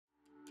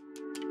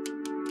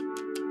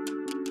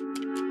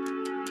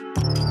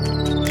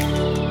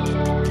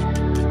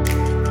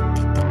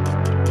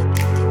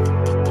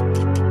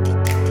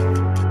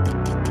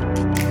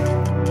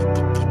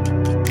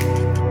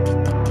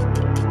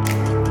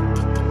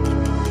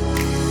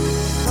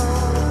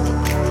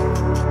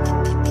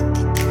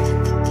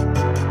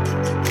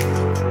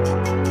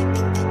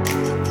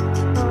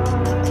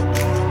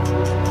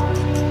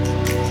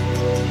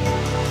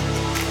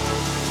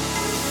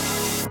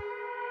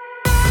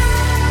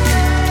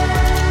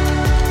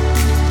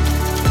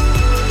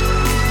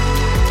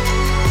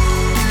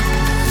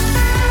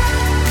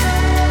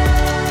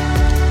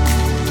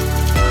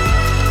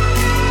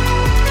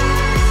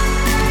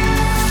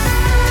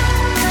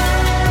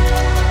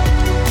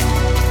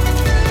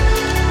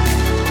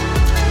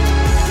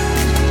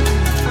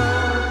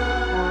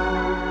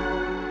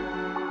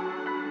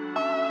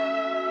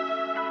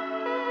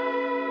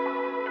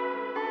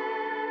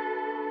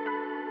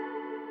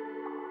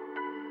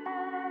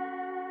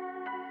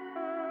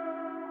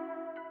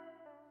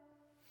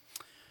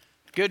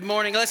Good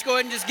morning. Let's go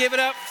ahead and just give it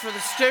up for the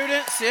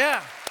students.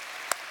 Yeah.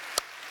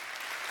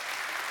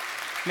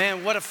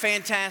 Man, what a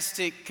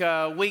fantastic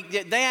week.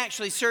 They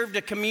actually served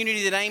a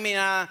community that Amy and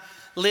I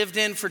lived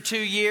in for 2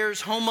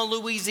 years, Houma,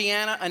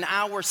 Louisiana, an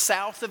hour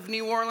south of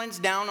New Orleans,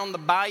 down on the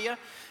bayou,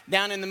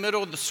 down in the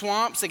middle of the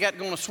swamps. They got to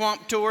go on a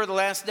swamp tour the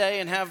last day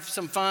and have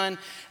some fun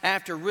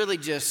after really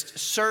just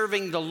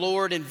serving the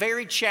Lord in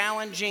very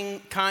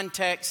challenging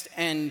context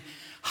and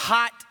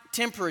hot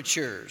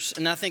temperatures.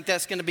 And I think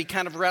that's going to be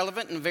kind of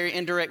relevant in a very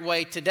indirect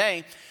way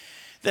today.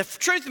 The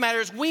truth of the matter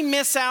is we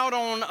miss out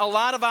on a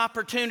lot of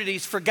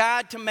opportunities for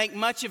God to make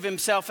much of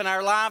himself in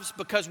our lives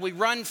because we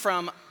run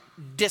from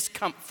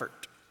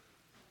discomfort.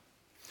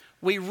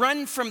 We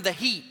run from the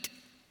heat.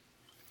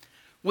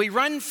 We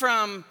run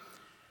from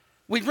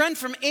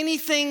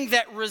anything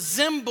that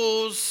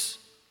resembles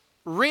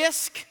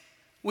risk.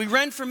 We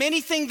run from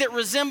anything that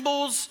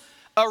resembles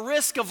a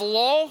risk of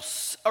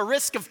loss, a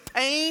risk of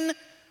pain,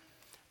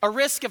 a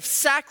risk of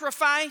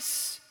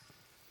sacrifice.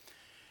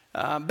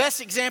 Best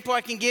example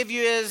I can give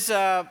you is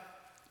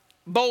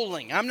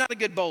bowling. I'm not a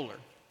good bowler.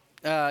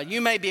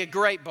 You may be a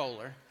great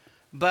bowler,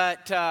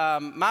 but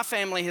my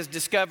family has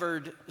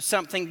discovered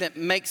something that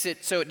makes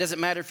it so it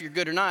doesn't matter if you're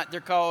good or not. They're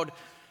called,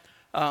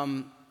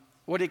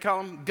 what do you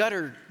call them?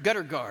 Gutter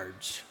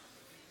guards.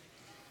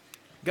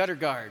 Gutter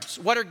guards.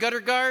 What are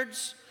gutter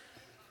guards?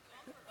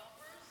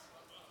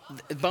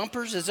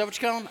 Bumpers? Is that what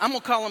you call them? I'm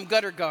going to call them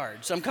gutter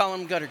guards. I'm calling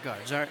them gutter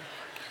guards, all right?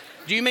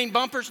 Do you mean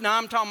bumpers? No,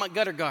 I'm talking about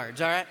gutter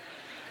guards, all right?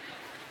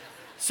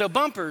 So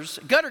bumpers,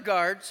 gutter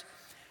guards,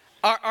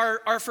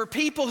 are for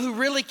people who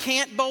really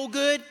can't bowl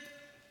good,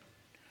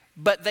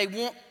 but they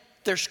want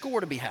their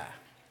score to be high.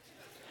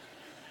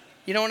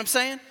 You know what I'm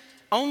saying?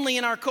 Only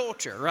in our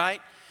culture,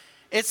 right?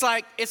 It's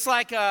like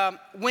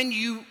when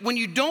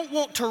you don't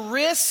want to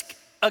risk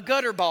a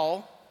gutter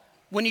ball,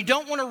 when you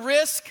don't want to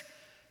risk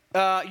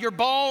your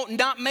ball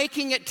not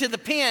making it to the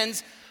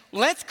pins,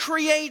 let's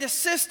create a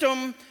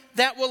system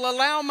that will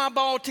allow my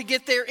ball to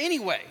get there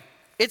anyway.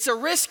 It's a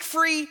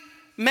risk-free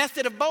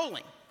method of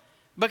bowling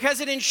because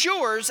it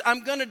ensures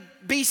I'm going to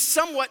be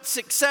somewhat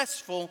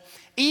successful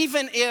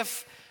even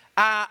if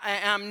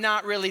I'm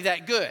not really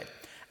that good.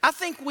 I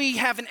think we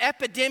have an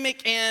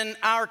epidemic in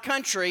our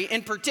country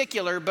in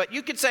particular, but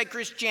you could say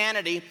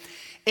Christianity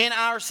in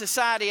our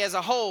society as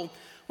a whole.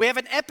 We have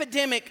an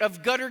epidemic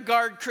of gutter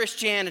guard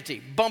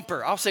Christianity.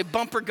 I'll say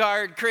bumper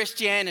guard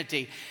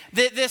Christianity.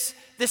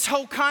 This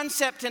whole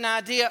concept and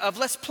idea of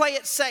let's play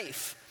it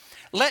safe.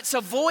 Let's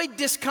avoid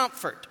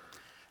discomfort.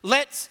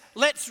 Let's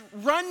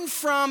run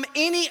from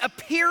any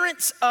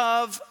appearance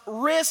of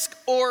risk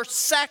or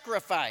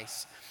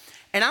sacrifice.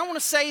 And I want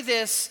to say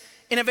this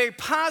in a very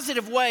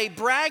positive way,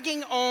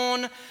 bragging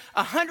on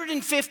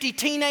 150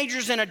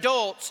 teenagers and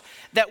adults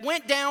that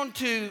went down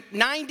to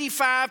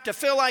 95 to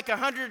feel like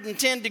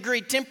 110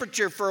 degree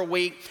temperature for a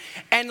week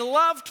and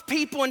loved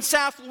people in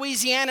South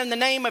Louisiana in the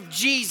name of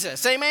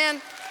Jesus.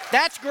 Amen?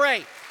 That's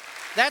great.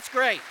 That's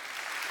great.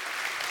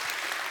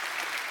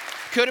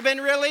 Could have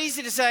been real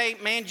easy to say,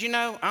 man, you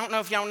know, I don't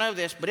know if y'all know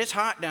this, but it's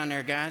hot down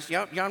there, guys.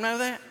 Y'all know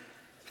that?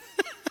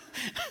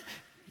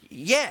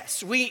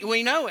 Yes,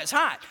 we know it's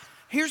hot.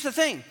 Here's the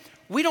thing.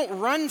 We don't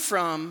run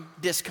from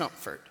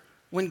discomfort.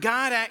 When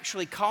God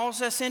actually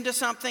calls us into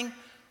something,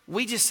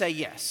 we just say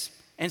yes.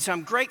 And so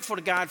I'm grateful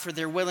to God for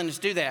their willingness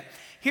to do that.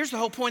 Here's the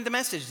whole point of the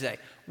message today.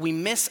 We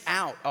miss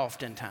out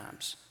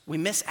oftentimes. We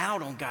miss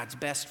out on God's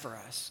best for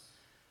us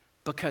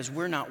because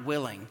we're not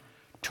willing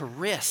to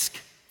risk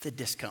the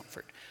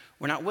discomfort.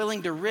 We're not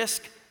willing to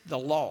risk the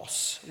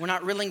loss. We're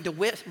not willing to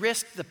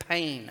risk the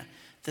pain,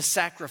 the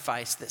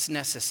sacrifice that's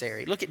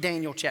necessary. Look at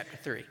Daniel chapter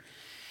 3.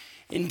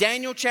 In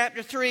Daniel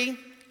chapter 3,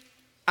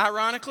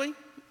 ironically,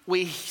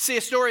 we see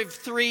a story of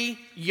 3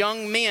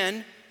 young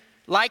men,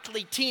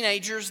 likely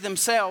teenagers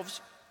themselves,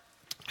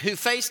 who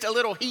faced a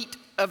little heat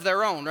of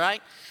their own,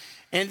 right?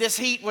 And this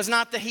heat was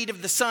not the heat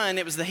of the sun,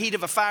 it was the heat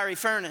of a fiery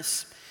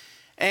furnace.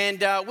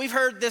 And we've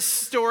heard this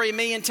story a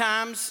million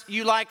times.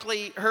 You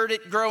likely heard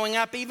it growing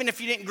up. Even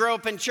if you didn't grow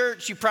up in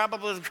church, you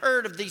probably have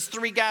heard of these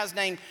 3 guys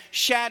named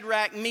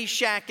Shadrach,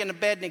 Meshach, and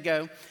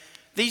Abednego.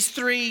 These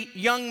 3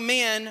 young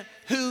men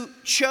who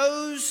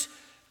chose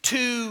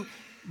to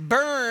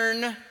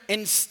burn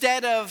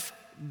instead of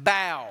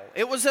bow.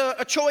 It was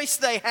a choice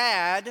they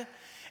had.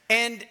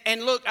 And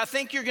look, I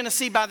think you're going to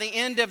see by the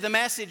end of the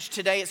message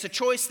today, it's a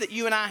choice that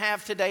you and I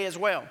have today as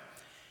well.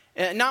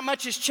 Not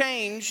much has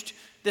changed.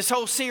 This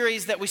whole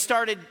series that we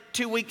started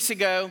 2 weeks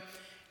ago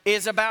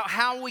is about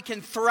how we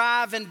can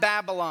thrive in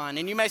Babylon.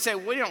 And you may say,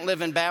 we don't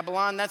live in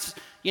Babylon. That's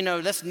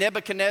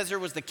Nebuchadnezzar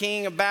was the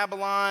king of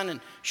Babylon. And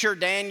sure,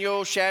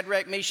 Daniel,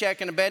 Shadrach,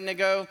 Meshach, and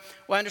Abednego.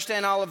 Well, I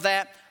understand all of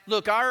that.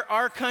 Look,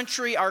 our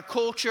country, our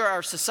culture,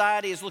 our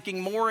society is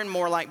looking more and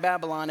more like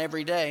Babylon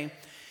every day.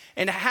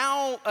 And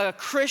how a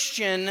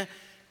Christian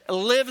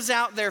lives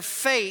out their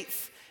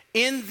faith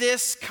in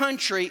this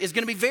country is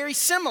going to be very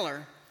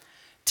similar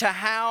to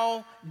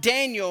how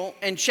Daniel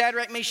and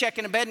Shadrach, Meshach,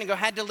 and Abednego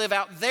had to live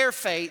out their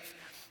faith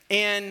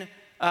in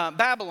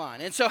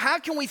Babylon. And so how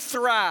can we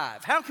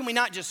thrive? How can we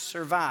not just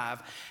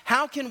survive?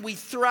 How can we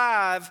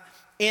thrive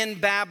in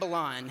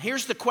Babylon?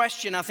 Here's the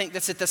question I think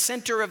that's at the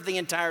center of the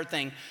entire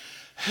thing.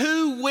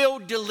 Who will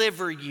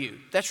deliver you?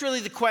 That's really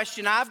the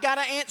question I've got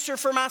to answer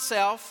for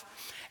myself,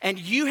 and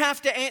you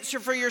have to answer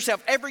for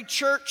yourself. Every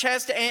church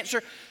has to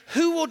answer,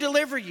 who will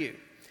deliver you?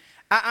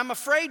 I'm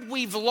afraid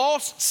we've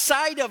lost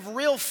sight of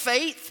real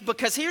faith,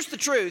 because here's the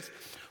truth.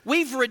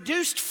 We've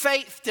reduced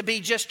faith to be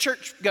just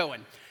church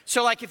going.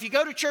 So like if you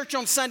go to church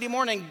on Sunday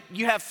morning,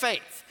 you have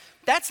faith.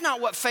 That's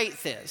not what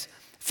faith is.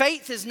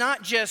 Faith is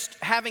not just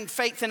having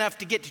faith enough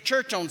to get to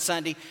church on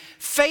Sunday.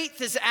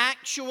 Faith is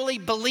actually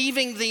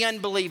believing the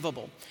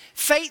unbelievable.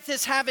 Faith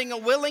is having a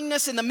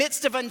willingness in the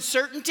midst of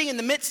uncertainty, in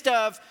the midst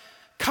of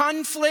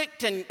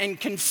conflict and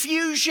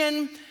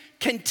confusion,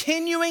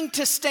 continuing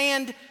to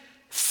stand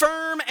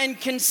firm and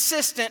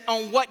consistent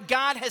on what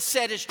God has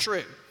said is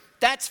true.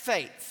 That's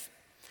faith.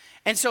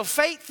 And so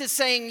faith is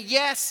saying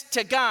yes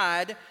to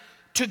God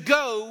to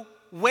go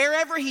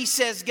wherever he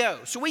says go.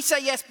 So we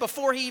say yes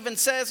before he even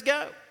says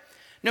go.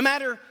 No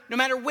matter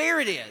where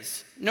it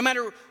is, no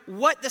matter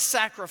what the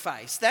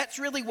sacrifice, that's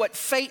really what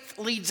faith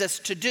leads us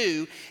to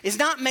do, is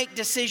not make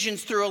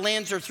decisions through a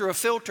lens or through a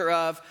filter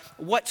of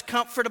what's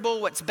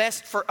comfortable, what's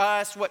best for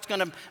us, what's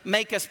going to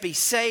make us be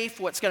safe,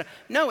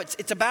 No,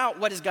 it's about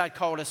what has God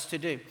called us to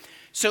do.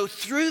 So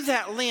through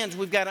that lens,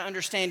 we've got to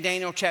understand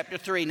Daniel chapter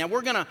 3. Now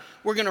we're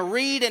gonna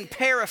read and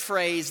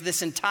paraphrase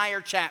this entire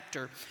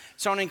chapter.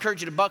 So I want to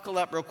encourage you to buckle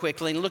up real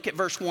quickly and look at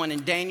verse 1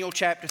 in Daniel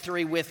chapter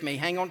 3 with me.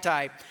 Hang on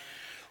tight.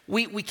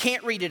 We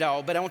can't read it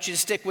all, but I want you to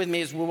stick with me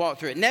as we walk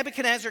through it.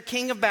 Nebuchadnezzar,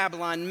 king of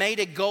Babylon, made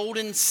a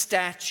golden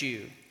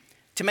statue.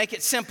 To make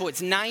it simple,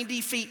 it's 90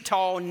 feet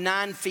tall,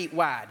 9 feet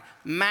wide.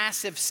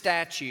 Massive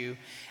statue.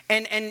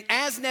 And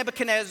as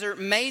Nebuchadnezzar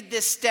made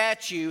this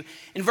statue,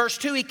 in verse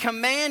 2, he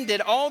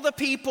commanded all the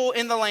people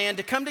in the land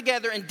to come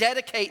together and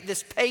dedicate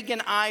this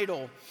pagan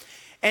idol.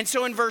 And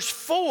so in verse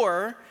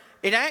 4,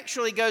 it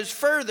actually goes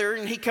further,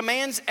 and he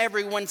commands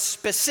everyone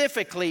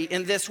specifically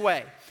in this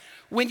way.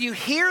 When you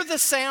hear the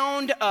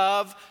sound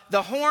of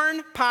the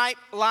horn, pipe,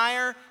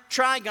 lyre,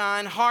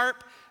 trigon,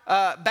 harp,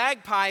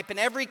 bagpipe, and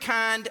every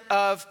kind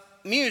of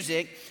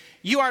music,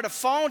 you are to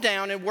fall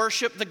down and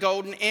worship the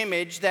golden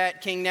image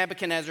that King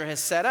Nebuchadnezzar has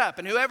set up.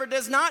 And whoever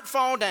does not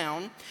fall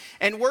down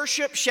and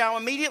worship shall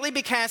immediately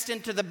be cast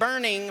into the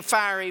burning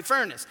fiery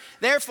furnace.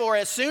 Therefore,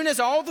 as soon as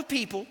all the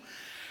people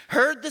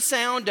heard the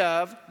sound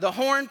of the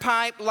horn,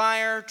 pipe,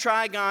 lyre,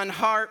 trigon,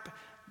 harp,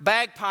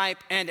 bagpipe,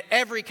 and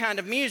every kind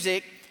of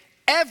music,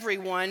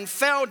 everyone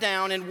fell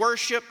down and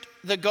worshiped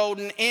the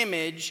golden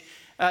image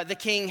the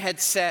king had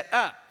set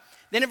up.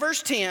 Then in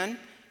verse 10,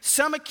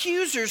 some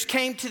accusers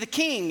came to the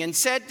king and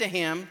said to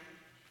him,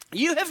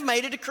 you have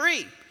made a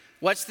decree.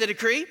 What's the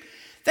decree?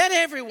 That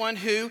everyone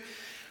who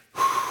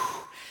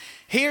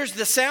hears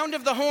the sound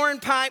of the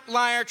horn, pipe,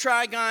 lyre,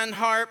 trigon,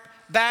 harp,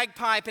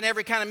 bagpipe, and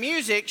every kind of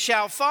music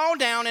shall fall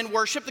down and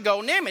worship the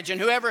golden image.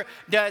 And whoever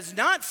does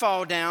not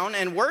fall down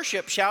and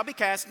worship shall be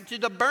cast into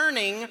the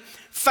burning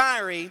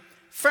fiery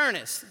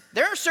furnace.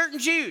 There are certain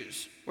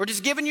Jews. We're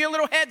just giving you a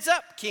little heads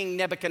up, King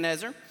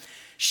Nebuchadnezzar.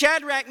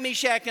 Shadrach,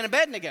 Meshach, and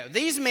Abednego.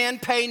 These men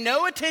pay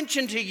no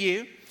attention to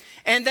you,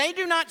 and they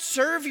do not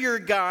serve your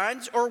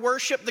gods or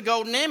worship the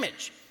golden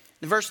image.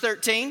 In verse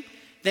 13,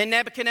 then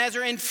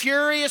Nebuchadnezzar in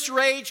furious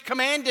rage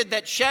commanded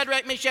that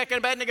Shadrach, Meshach, and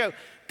Abednego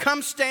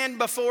come stand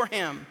before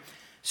him.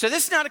 So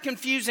this is not a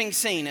confusing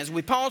scene. As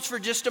we pause for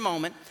just a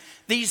moment,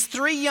 these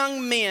three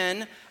young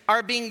men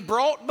are being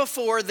brought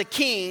before the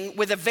king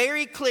with a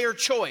very clear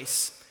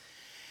choice.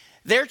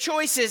 Their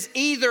choice is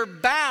either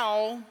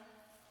bow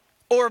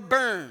or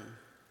burn.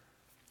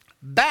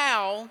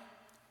 Bow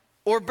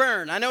or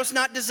burn. I know it's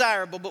not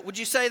desirable, but would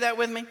you say that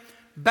with me?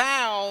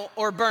 Bow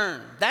or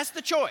burn. That's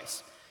the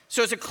choice.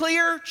 So it's a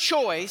clear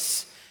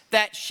choice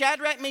that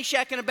Shadrach,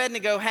 Meshach, and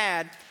Abednego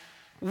had.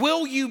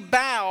 Will you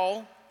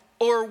bow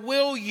or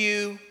will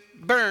you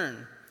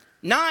burn?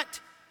 Not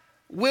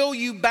will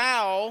you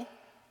bow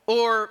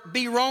or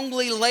be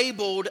wrongly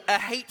labeled a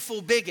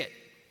hateful bigot.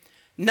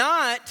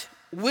 Not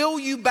will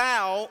you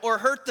bow or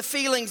hurt the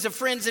feelings of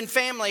friends and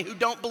family who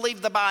don't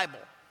believe the Bible.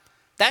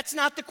 That's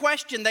not the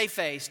question they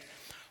faced.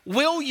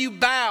 Will you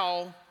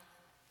bow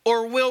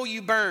or will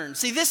you burn?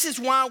 See, this is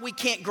why we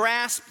can't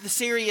grasp the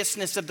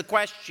seriousness of the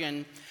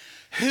question,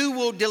 who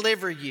will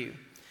deliver you?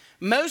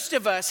 Most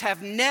of us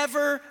have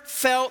never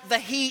felt the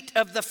heat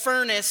of the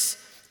furnace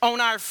on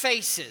our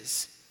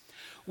faces.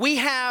 We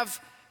have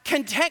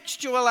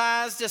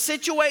contextualized a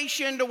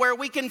situation to where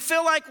we can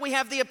feel like we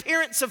have the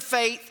appearance of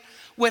faith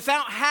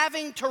without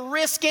having to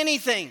risk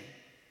anything.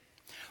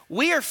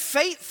 We are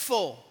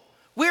faithful.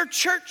 We're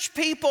church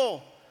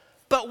people,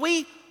 but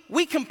we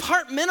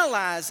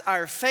compartmentalize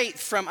our faith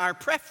from our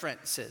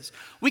preferences.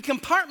 We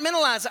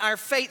compartmentalize our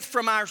faith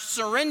from our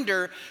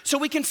surrender so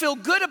we can feel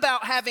good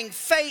about having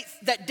faith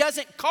that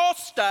doesn't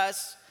cost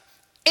us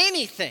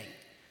anything.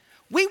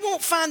 We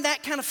won't find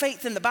that kind of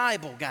faith in the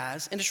Bible,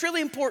 guys, and it's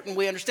really important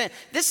we understand.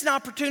 This is an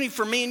opportunity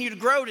for me and you to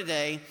grow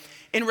today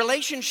in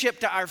relationship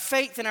to our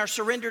faith and our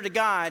surrender to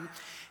God.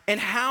 and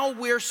how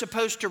we're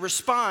supposed to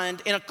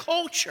respond in a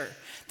culture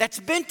that's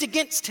bent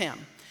against him.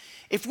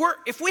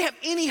 If we have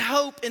any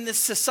hope in this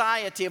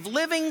society of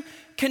living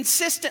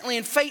consistently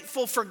and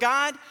faithful for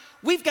God,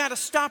 we've got to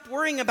stop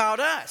worrying about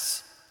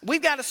us.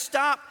 We've got to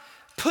stop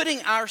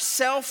putting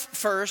ourselves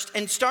first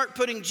and start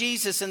putting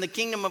Jesus and the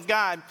kingdom of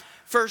God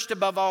first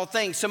above all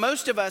things. So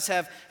most of us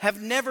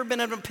have never been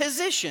in a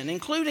position,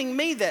 including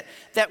me,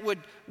 that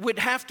would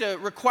have to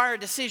require a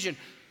decision.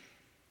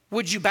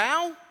 Would you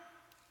bow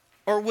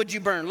or would you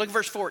burn? Look at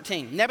verse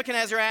 14.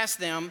 Nebuchadnezzar asked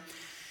them,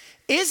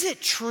 is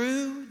it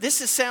true?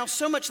 Sounds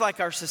so much like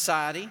our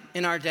society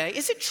in our day.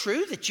 Is it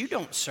true that you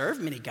don't serve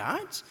many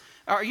gods?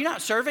 Are you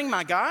not serving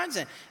my gods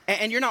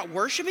and you're not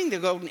worshiping the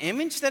golden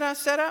image that I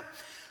set up?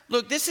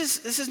 Look, this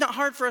is not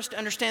hard for us to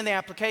understand the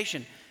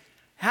application.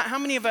 How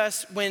many of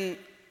us, when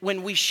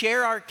we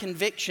share our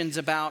convictions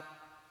about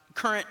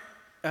current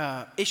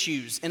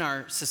issues in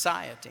our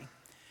society,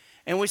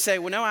 and we say,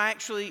 well, no, I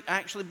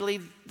actually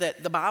believe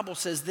that the Bible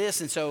says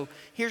this, and so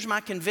here's my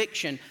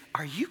conviction.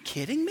 Are you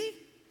kidding me?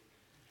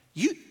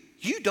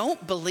 You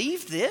don't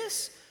believe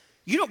this?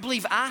 You don't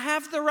believe I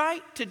have the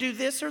right to do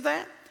this or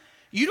that?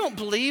 You don't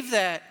believe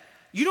that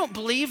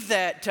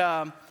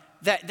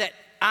that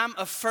I'm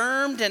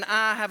affirmed and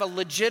I have a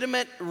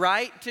legitimate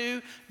right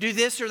to do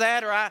this or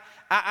that, or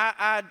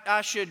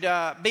I should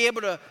be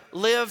able to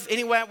live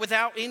anyway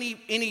without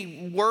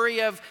any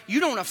worry of, you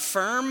don't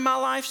affirm my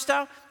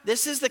lifestyle?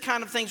 This is the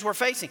kind of things we're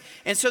facing.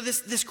 And so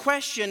this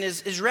question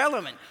is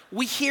relevant.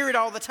 We hear it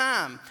all the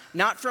time,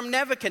 not from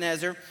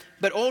Nebuchadnezzar,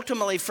 but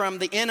ultimately from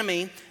the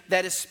enemy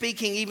that is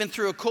speaking even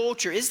through a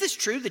culture. Is this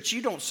true that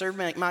you don't serve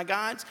my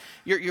gods?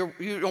 You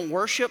don't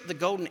worship the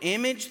golden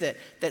image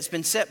that's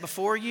been set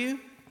before you?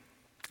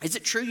 Is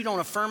it true you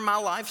don't affirm my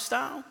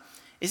lifestyle?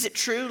 Is it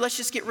true? Let's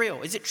just get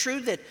real. Is it true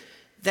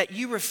that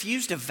you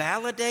refuse to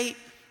validate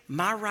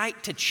my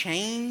right to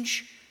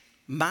change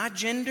my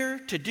gender,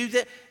 to do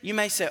that? You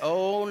may say,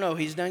 oh no,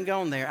 he's done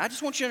gone there. I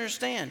just want you to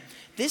understand,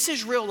 this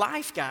is real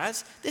life,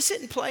 guys. This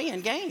isn't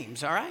playing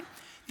games, all right?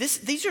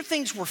 These are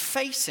things we're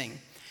facing.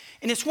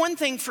 And it's one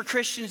thing for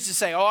Christians to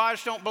say, oh, I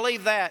just don't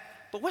believe that.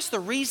 But what's the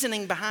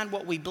reasoning behind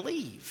what we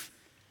believe?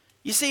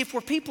 You see, if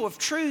we're people of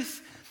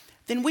truth,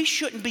 then we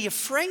shouldn't be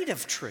afraid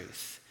of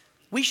truth.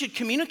 We should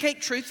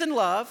communicate truth in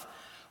love.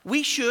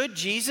 We should,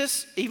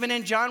 Jesus, even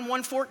in John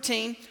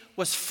 1:14,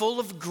 was full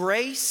of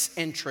grace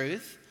and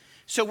truth.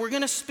 So we're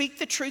going to speak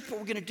the truth, but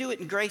we're going to do it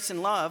in grace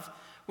and love.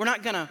 We're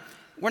not going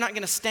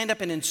to stand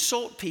up and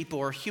insult people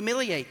or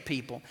humiliate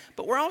people,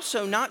 but we're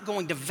also not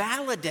going to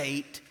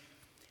validate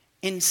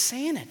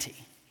insanity.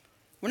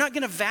 We're not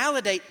going to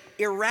validate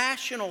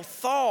irrational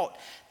thought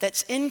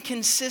that's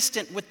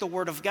inconsistent with the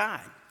Word of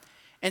God.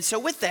 And so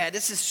with that,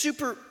 this is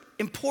super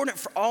important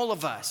for all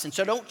of us. And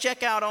so don't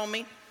check out on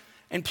me.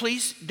 And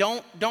please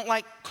don't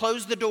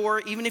close the door,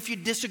 even if you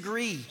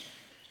disagree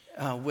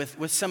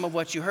with some of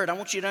what you heard. I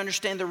want you to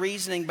understand the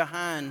reasoning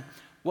behind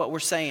what we're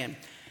saying.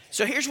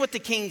 So here's what the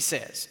king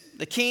says.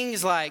 The king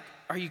is like,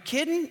 are you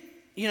kidding?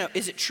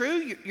 Is it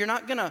true? You're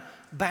not going to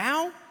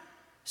bow?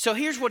 So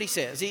here's what he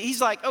says.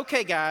 He's like,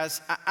 okay, guys,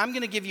 I'm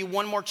going to give you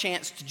one more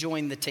chance to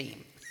join the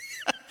team.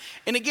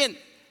 And again,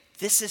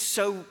 this is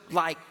so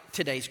like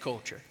today's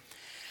culture.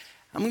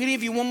 I'm going to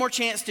give you one more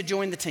chance to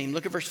join the team.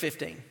 Look at verse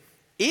 15.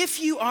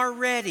 If you are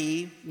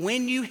ready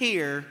when you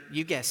hear,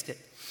 you guessed it,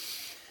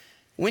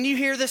 when you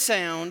hear the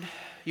sound,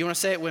 you want to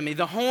say it with me,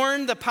 the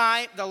horn, the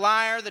pipe, the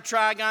lyre, the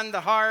trigon, the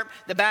harp,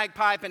 the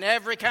bagpipe, and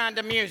every kind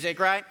of music,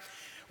 right?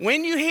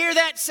 When you hear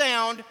that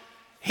sound,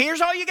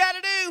 here's all you got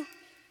to do.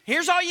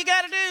 Here's all you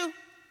got to do.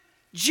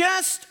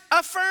 Just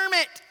affirm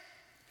it.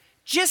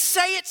 Just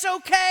say it's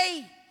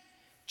okay.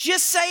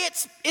 Just say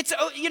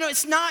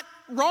it's not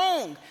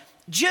wrong.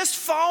 Just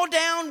fall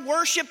down,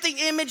 worship the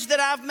image that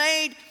I've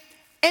made,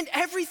 and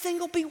everything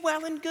will be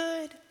well and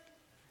good.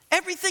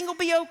 Everything will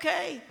be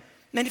okay.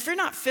 And if you're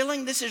not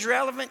feeling this is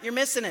relevant, you're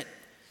missing it.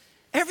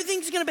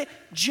 Everything's going to be,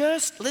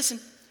 just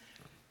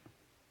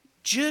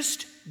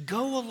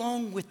go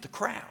along with the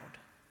crowd.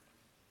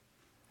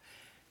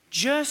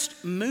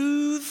 Just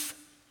move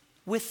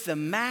with the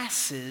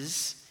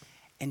masses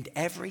and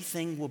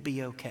everything will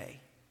be okay.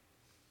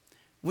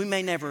 We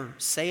may never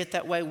say it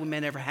that way. We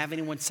may never have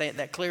anyone say it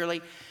that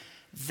clearly.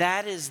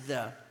 That is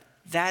the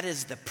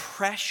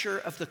pressure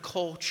of the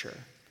culture,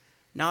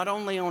 not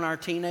only on our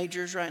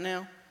teenagers right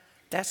now.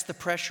 That's the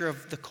pressure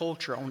of the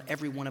culture on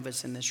every one of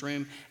us in this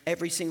room.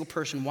 Every single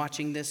person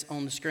watching this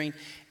on the screen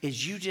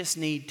is you just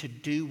need to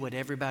do what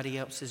everybody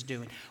else is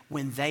doing.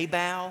 When they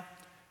bow,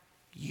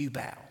 you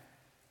bow.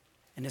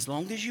 And as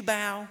long as you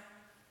bow,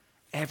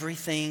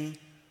 everything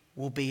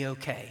will be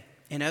okay.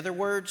 In other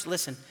words,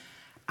 listen,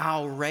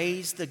 I'll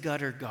raise the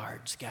gutter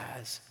guards,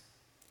 guys.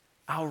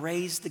 I'll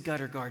raise the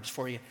gutter guards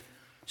for you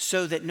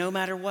so that no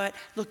matter what,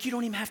 look, you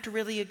don't even have to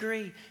really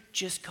agree.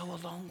 Just go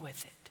along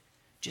with it.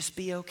 Just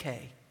be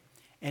okay.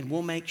 And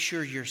we'll make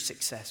sure you're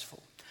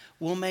successful.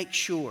 We'll make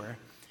sure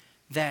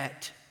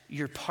that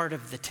you're part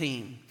of the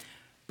team.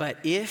 But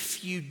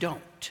if you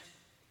don't,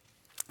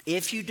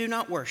 if you do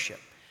not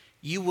worship,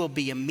 you will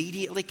be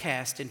immediately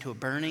cast into a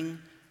burning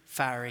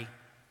fiery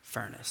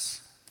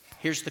furnace.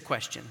 Here's the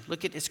question.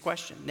 Look at his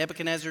question.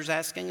 Nebuchadnezzar's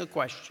asking a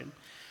question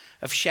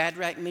of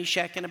Shadrach,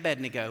 Meshach, and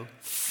Abednego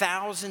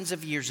thousands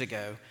of years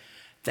ago.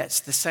 That's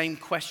the same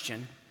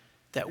question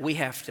that we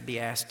have to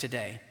be asked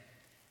today.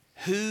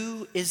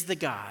 Who is the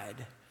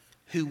God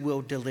who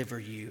will deliver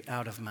you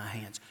out of my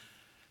hands?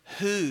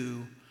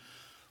 Who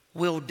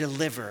will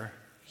deliver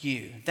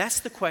you?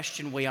 That's the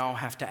question we all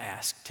have to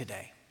ask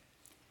today.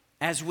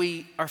 As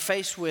we are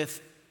faced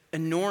with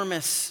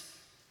enormous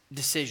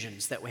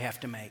decisions that we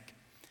have to make,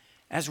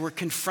 as we're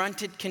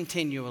confronted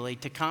continually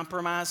to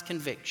compromise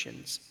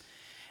convictions,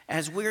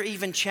 as we're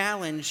even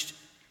challenged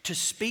to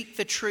speak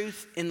the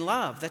truth in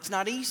love. That's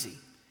not easy.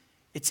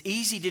 It's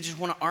easy to just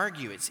want to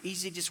argue. It's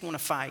easy to just want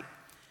to fight.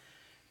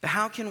 But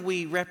how can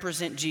we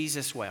represent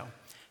Jesus well?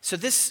 So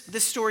this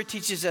story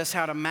teaches us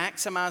how to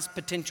maximize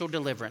potential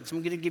deliverance. I'm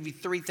going to give you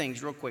three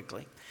things real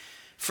quickly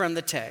from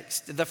the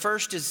text. The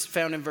first is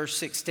found in verse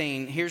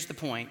 16. Here's the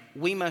point.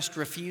 We must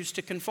refuse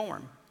to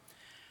conform.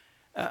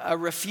 A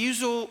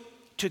refusal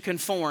to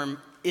conform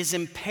is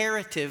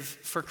imperative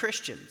for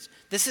Christians.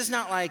 This is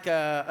not like,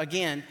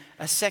 again,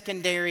 a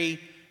secondary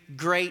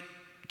great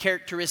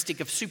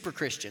characteristic of super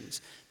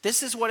Christians.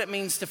 This is what it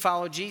means to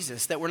follow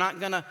Jesus, that we're not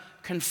going to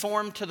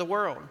conform to the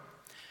world.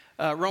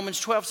 Romans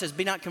 12 says,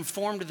 be not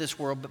conformed to this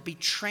world, but be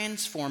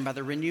transformed by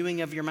the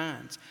renewing of your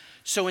minds.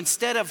 So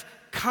instead of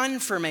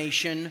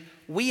confirmation,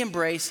 we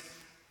embrace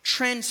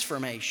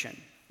transformation.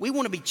 We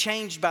want to be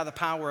changed by the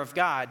power of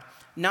God,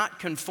 not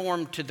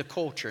conform to the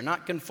culture,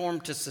 not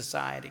conform to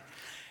society.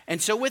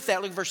 And so with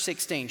that, look at verse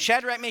 16.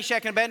 Shadrach,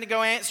 Meshach, and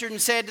Abednego answered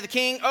and said to the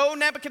king, "O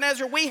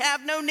Nebuchadnezzar, we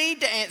have no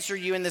need to answer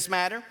you in this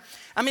matter."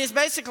 I mean, it's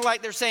basically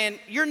like they're saying,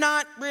 you're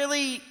not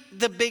really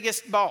the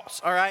biggest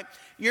boss, all right?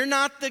 You're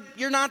not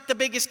the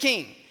biggest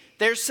king.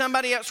 There's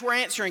somebody else we're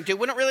answering to.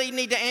 We don't really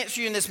need to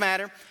answer you in this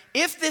matter.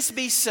 If this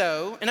be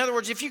so, in other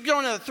words, if you're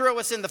going to throw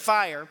us in the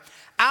fire,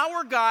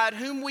 our God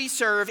whom we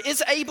serve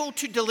is able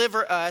to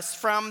deliver us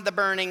from the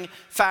burning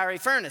fiery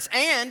furnace.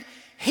 And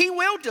he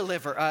will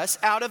deliver us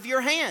out of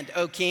your hand,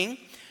 O king.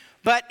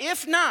 But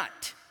if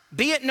not,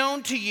 be it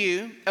known to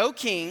you, O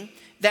king,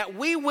 that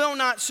we will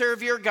not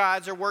serve your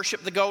gods or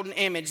worship the golden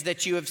image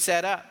that you have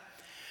set up.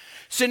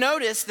 So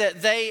notice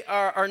that they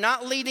are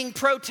not leading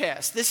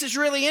protests. This is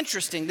really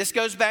interesting. This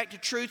goes back to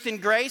truth and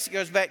grace. It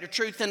goes back to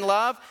truth and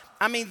love.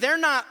 I mean, they're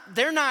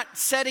not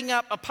setting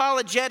up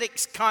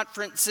apologetics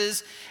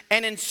conferences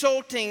and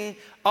insulting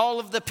all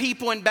of the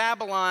people in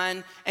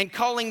Babylon and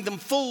calling them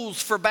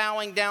fools for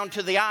bowing down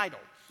to the idol.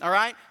 All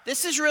right?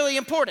 This is really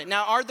important.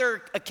 Now, are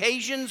there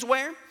occasions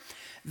where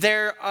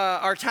there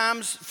are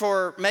times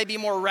for maybe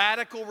more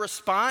radical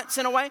response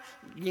in a way?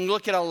 You can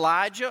look at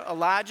Elijah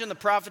and the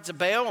prophets of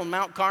Baal on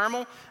Mount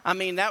Carmel. I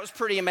mean, that was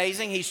pretty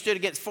amazing. He stood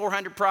against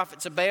 400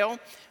 prophets of Baal,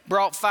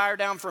 brought fire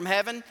down from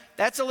heaven.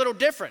 That's a little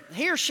different.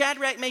 Here,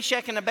 Shadrach,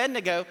 Meshach, and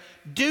Abednego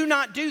do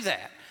not do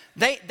that.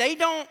 They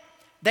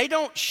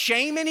don't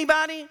shame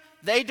anybody.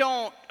 They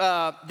don't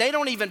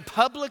even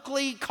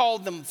publicly call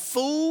them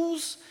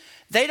fools.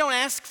 They don't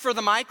ask for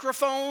the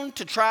microphone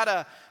to try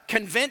to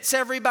convince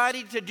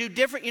everybody to do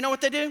different. You know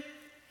what they do?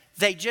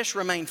 They just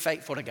remain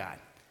faithful to God.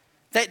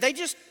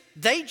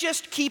 They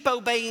just keep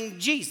obeying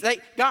Jesus.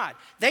 God.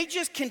 They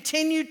just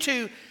continue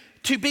to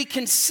be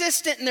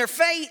consistent in their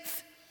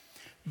faith,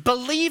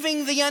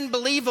 believing the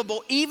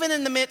unbelievable, even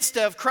in the midst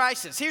of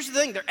crisis. Here's the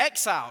thing, they're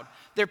exiled.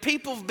 Their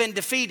people have been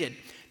defeated.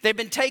 They've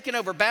been taken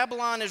over.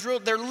 Babylon is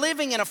ruled. They're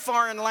living in a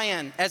foreign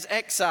land as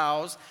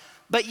exiles,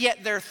 but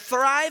yet they're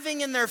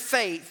thriving in their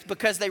faith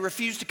because they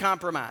refuse to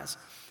compromise.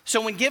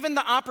 So when given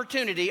the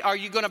opportunity, are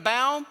you going to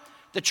bow?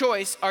 The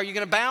choice, are you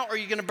going to bow or are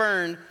you going to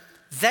burn?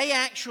 They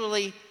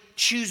actually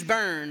choose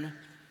burn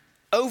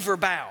over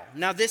bow.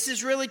 Now this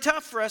is really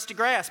tough for us to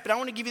grasp, but I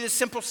want to give you this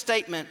simple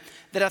statement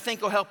that I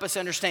think will help us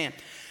understand.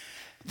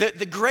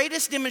 The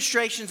greatest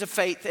demonstrations of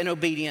faith and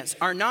obedience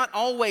are not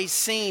always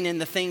seen in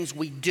the things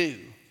we do.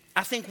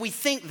 I think we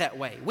think that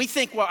way. We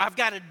think, well, I've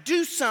got to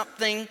do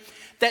something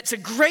that's a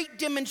great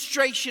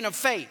demonstration of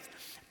faith.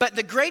 But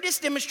the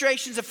greatest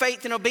demonstrations of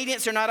faith and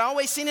obedience are not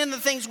always seen in the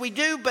things we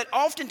do, but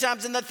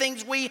oftentimes in the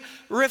things we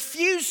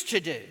refuse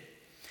to do.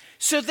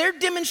 So their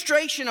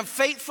demonstration of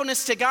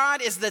faithfulness to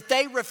God is that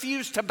they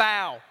refuse to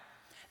bow.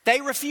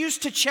 They refuse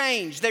to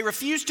change. They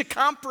refuse to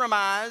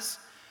compromise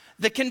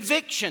the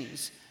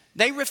convictions.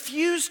 They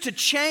refuse to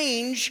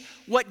change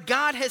what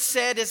God has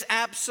said is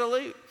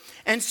absolute.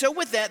 And so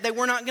with that, they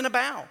were not going to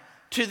bow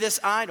to this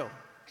idol.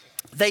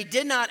 They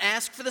did not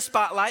ask for the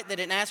spotlight. They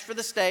didn't ask for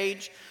the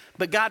stage.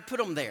 But God put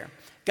them there.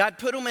 God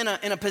put them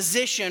in a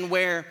position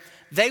where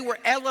they were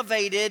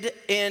elevated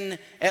in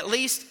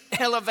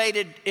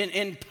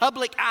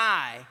public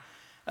eye.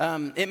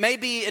 It may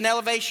be an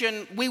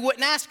elevation we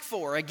wouldn't ask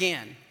for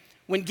again.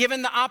 When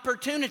given the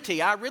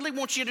opportunity, I really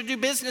want you to do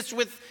business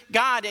with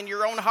God in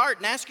your own heart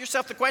and ask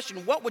yourself the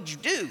question, what would you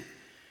do?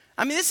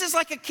 I mean, this is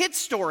like a kid's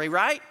story,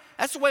 right?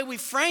 That's the way we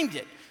framed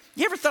it.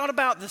 You ever thought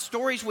about the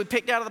stories we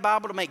picked out of the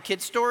Bible to make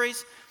kid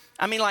stories?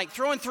 I mean, like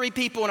throwing 3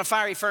 people in a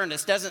fiery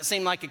furnace doesn't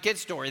seem like a kid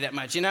story that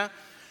much, you know?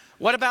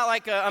 What about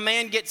like a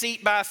man gets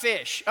eaten by a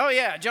fish? Oh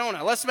yeah,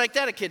 Jonah. Let's make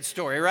that a kid's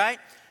story, right?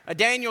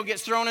 Daniel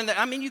gets thrown in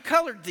I mean, you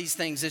colored these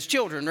things as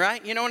children,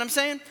 right? You know what I'm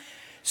saying?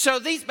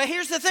 So but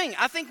here's the thing.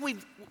 I think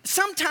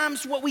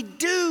sometimes what we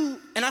do,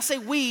 and I say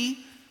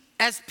we,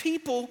 as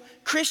people,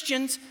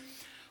 Christians,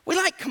 we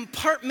like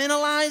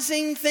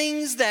compartmentalizing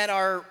things that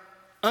are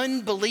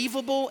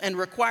unbelievable and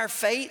require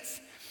faith.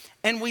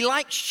 And we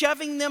like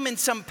shoving them in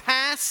some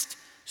past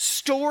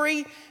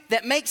story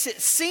that makes it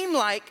seem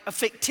like a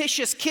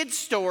fictitious kid's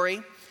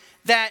story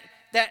that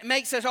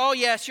makes us, oh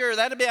yeah, sure,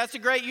 that's a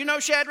great,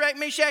 Shadrach,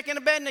 Meshach, and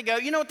Abednego.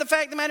 You know what the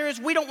fact of the matter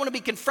is? We don't want to be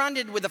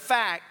confronted with the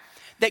fact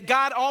that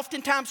God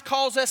oftentimes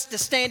calls us to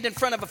stand in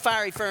front of a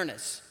fiery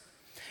furnace.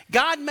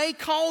 God may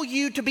call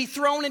you to be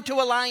thrown into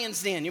a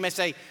lion's den. You may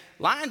say,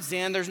 lion's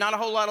den, there's not a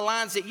whole lot of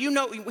lions that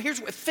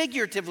here's what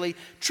figuratively,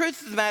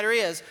 truth of the matter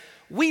is,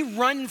 we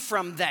run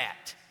from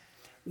that.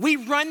 We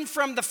run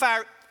from the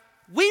fire.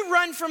 We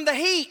run from the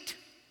heat.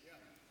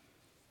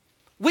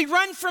 We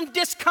run from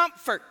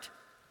discomfort.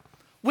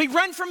 We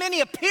run from any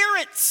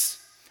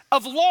appearance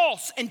of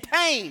loss and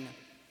pain.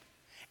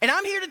 And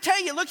I'm here to tell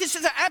you, look, this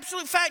is an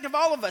absolute fact of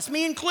all of us,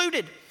 me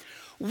included.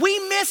 We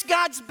miss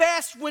God's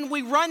best when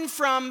we run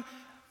from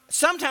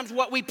sometimes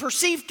what we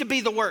perceive to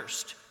be the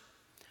worst.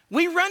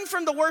 We run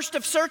from the worst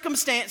of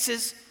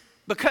circumstances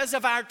because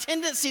of our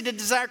tendency to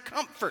desire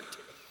comfort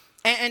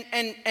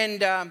and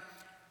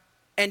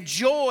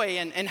joy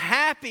and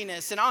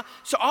happiness and all.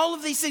 So all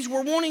of these things,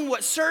 we're wanting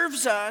what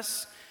serves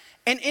us,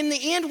 and in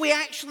the end, we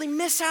actually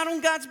miss out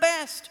on God's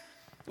best.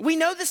 We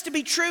know this to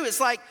be true. It's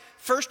like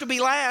first will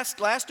be last,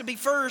 last will be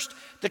first.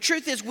 The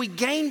truth is we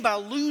gain by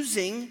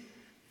losing,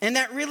 and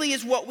that really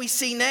is what we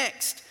see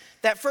next.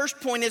 That first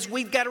point is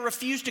we've got to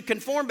refuse to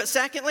conform, but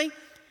secondly,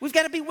 we've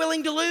got to be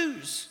willing to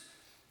lose.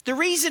 The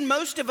reason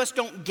most of us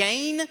don't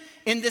gain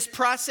in this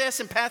process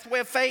and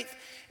pathway of faith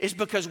is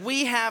because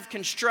we have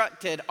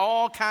constructed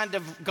all kind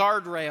of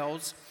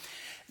guardrails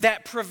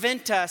that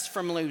prevent us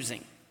from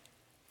losing.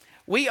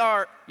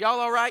 Y'all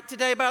all right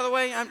today, by the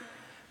way?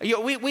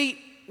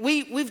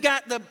 We've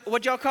got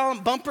what y'all call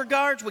them, bumper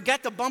guards. We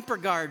got the bumper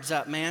guards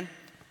up, man.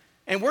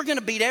 And we're going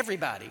to beat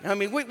everybody. I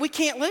mean, we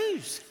can't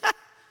lose.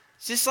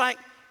 It's just like,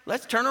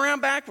 let's turn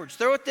around backwards,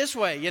 throw it this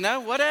way,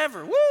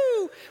 whatever.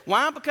 Woo!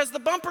 Why? Because the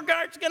bumper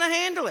guard's going to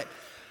handle it.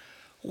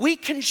 We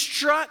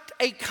construct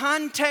a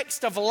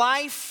context of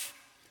life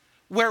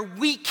where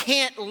we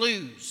can't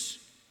lose.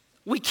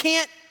 We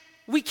can't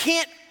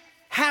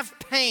have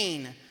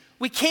pain.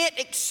 We can't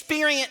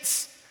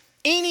experience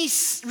any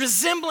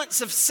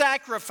resemblance of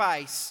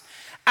sacrifice.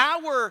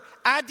 Our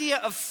idea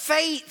of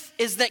faith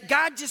is that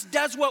God just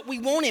does what we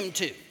want him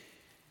to.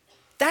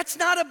 That's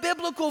not a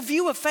biblical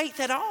view of faith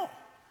at all.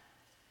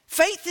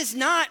 Faith is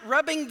not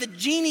rubbing the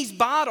genie's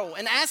bottle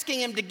and asking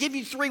him to give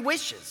you 3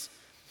 wishes.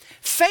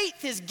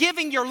 Faith is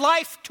giving your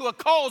life to a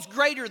cause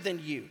greater than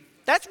you.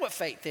 That's what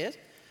faith is.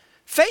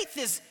 Faith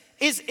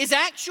is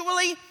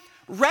actually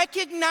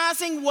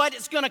recognizing what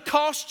it's going to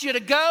cost you to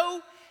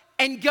go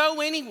and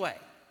go anyway.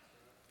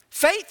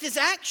 Faith is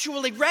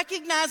actually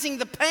recognizing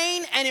the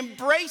pain and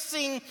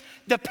embracing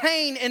the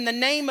pain in the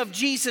name of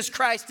Jesus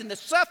Christ and the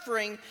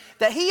suffering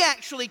that he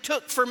actually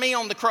took for me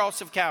on the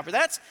cross of Calvary.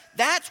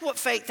 That's what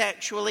faith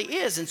actually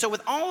is. And so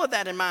with all of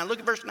that in mind, look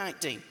at verse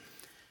 19.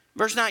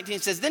 Verse 19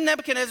 says, Then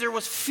Nebuchadnezzar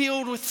was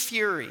filled with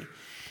fury,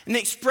 and the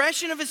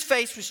expression of his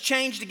face was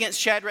changed against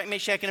Shadrach,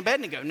 Meshach, and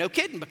Abednego. No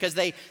kidding, because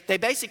they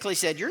basically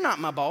said, you're not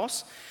my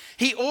boss.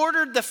 He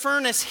ordered the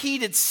furnace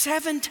heated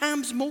 7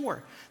 times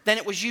more than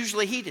it was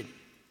usually heated.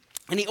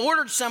 And he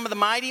ordered some of the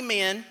mighty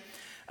men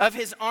of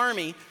his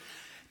army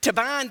to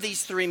bind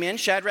these 3 men,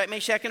 Shadrach,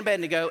 Meshach, and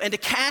Abednego, and to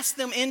cast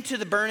them into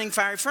the burning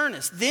fiery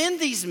furnace. Then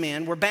these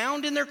men were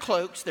bound in their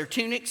cloaks, their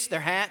tunics,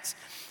 their hats,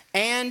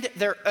 and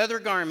their other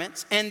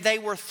garments, and they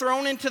were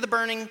thrown into the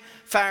burning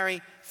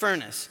fiery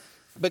furnace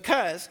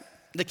because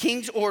the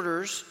king's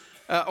order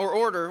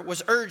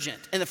was urgent,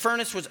 and the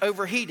furnace was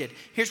overheated.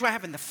 Here's what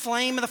happened. The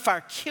flame of the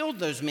fire killed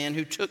those men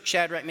who took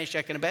Shadrach,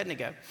 Meshach, and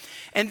Abednego.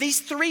 And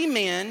these 3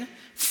 men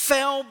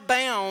fell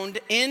bound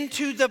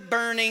into the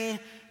burning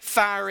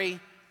fiery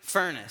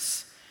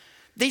furnace.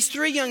 These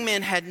 3 young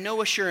men had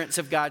no assurance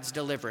of God's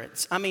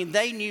deliverance. I mean,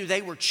 they knew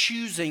they were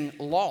choosing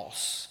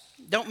loss.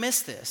 Don't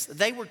miss this.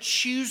 They were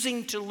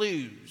choosing to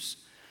lose.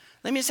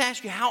 Let me just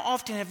ask you, how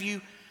often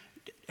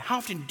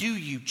do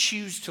you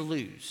choose to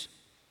lose?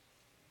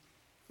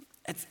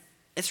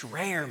 It's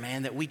rare,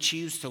 man, that we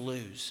choose to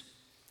lose.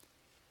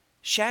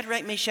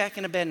 Shadrach, Meshach,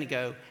 and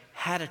Abednego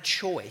had a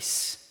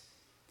choice,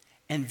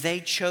 and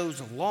they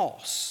chose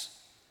loss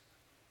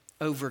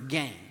over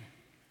gain.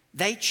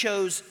 They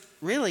chose,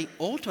 really,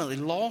 ultimately,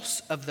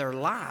 loss of their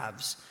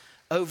lives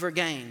over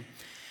gain.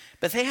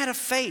 But they had a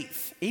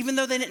faith. Even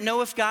though they didn't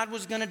know if God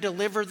was going to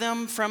deliver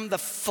them from the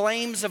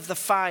flames of the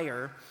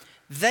fire,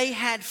 they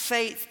had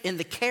faith in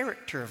the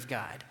character of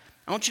God.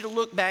 I want you to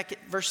look back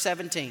at verse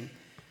 17,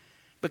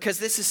 because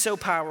this is so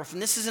powerful.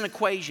 And this is an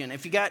equation.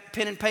 If you got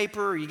pen and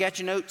paper or you got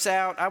your notes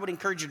out, I would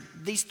encourage you.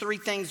 These 3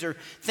 things are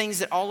things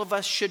that all of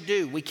us should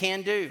do, we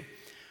can do.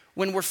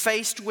 When we're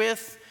faced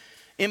with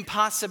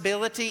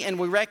impossibility, and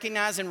we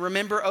recognize and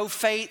remember, oh,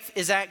 faith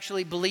is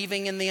actually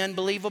believing in the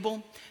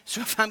unbelievable.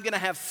 So if I'm going to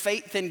have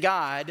faith in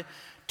God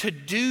to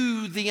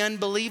do the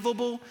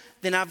unbelievable,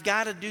 then I've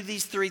got to do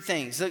these three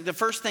things. The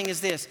first thing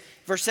is this.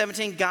 Verse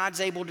 17,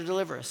 God's able to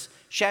deliver us.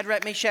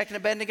 Shadrach, Meshach, and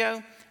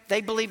Abednego,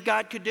 they believed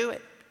God could do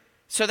it.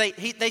 So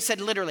they said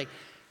literally,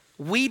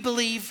 we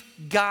believe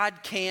God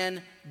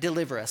can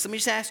deliver us. Let me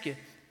just ask you,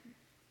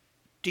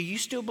 do you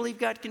still believe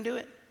God can do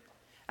it?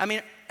 I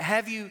mean,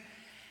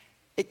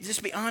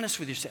 just be honest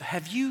with yourself.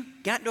 Have you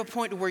gotten to a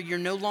point where you're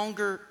no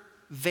longer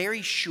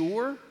very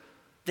sure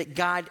that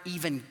God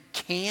even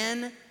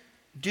can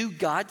do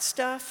God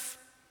stuff?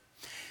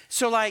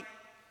 So like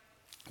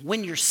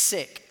when you're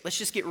sick, let's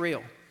just get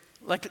real.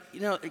 Like,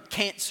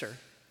 cancer,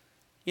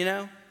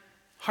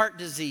 heart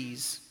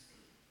disease,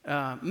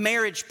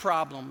 marriage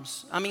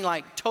problems. I mean,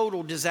 like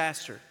total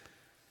disaster.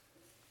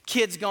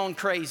 Kids gone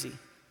crazy.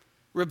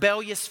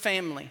 Rebellious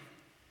family.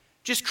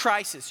 Just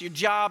crisis. Your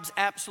job's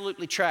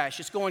absolutely trash.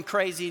 It's going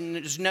crazy and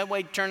there's no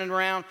way to turn it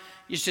around.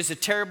 It's just a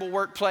terrible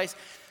workplace.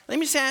 Let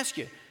me just ask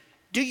you,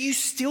 do you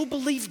still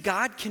believe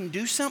God can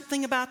do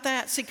something about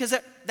that? See, because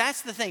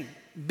that's the thing.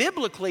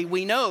 Biblically,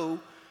 we know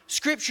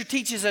Scripture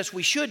teaches us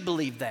we should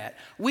believe that.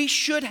 We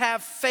should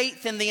have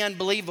faith in the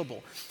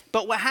unbelievable.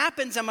 But what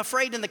happens, I'm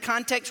afraid, in the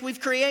context we've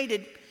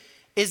created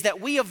is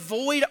that we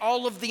avoid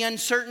all of the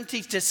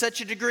uncertainty to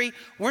such a degree,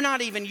 we're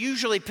not even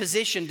usually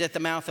positioned at the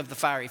mouth of the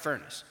fiery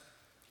furnace.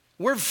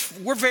 We're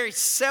very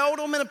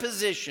seldom in a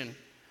position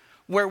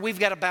where we've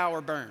got to bow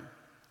or burn.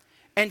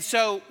 And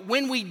so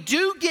when we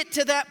do get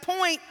to that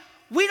point,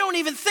 we don't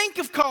even think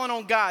of calling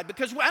on God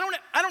because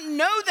I don't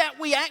know that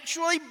we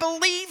actually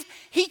believe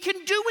He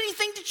can do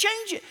anything to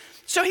change it.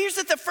 So here's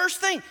the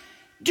first thing.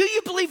 Do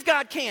you believe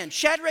God can?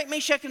 Shadrach,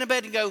 Meshach, and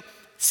Abednego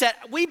said,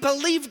 we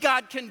believe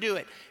God can do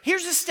it.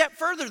 Here's a step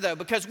further though,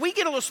 because we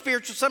get a little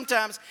spiritual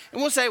sometimes and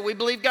we'll say, we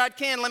believe God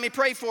can, let me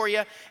pray for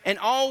you. And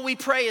all we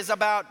pray is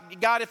about,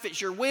 God, if it's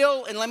your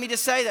will. And let me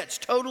just say, that's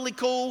totally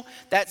cool.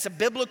 That's a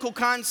biblical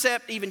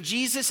concept. Even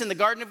Jesus in the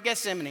Garden of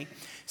Gethsemane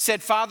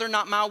said, Father,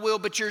 not my will,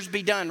 but yours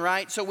be done,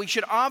 right? So we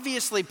should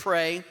obviously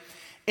pray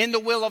in the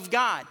will of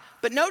God.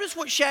 But notice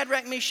what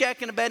Shadrach,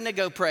 Meshach, and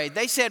Abednego prayed.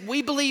 They said,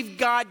 we believe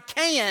God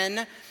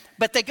can,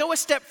 but they go a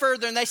step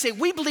further and they say,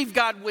 we believe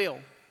God will.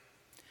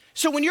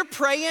 So when you're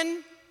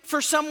praying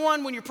for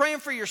someone, when you're praying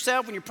for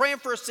yourself, when you're praying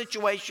for a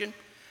situation,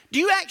 do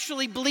you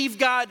actually believe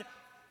God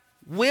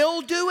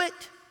will do it?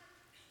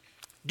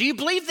 Do you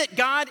believe that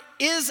God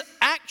is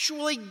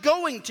actually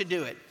going to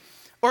do it?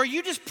 Or are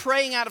you just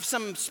praying out of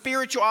some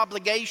spiritual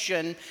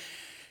obligation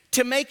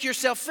to make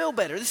yourself feel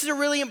better? This is a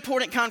really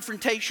important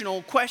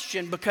confrontational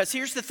question because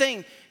here's the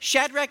thing.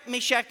 Shadrach,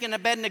 Meshach, and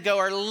Abednego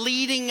are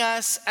leading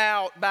us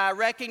out by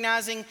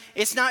recognizing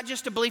it's not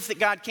just a belief that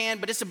God can,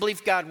 but it's a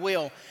belief God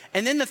will.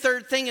 And then the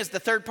third thing is the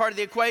third part of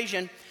the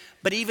equation,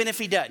 but even if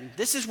He doesn't,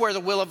 this is where the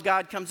will of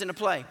God comes into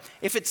play.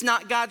 If it's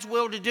not God's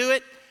will to do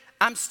it,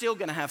 I'm still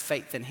going to have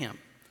faith in Him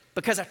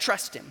because I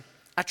trust Him.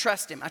 I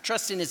trust Him. I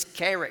trust in His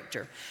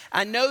character.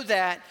 I know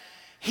that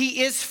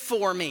He is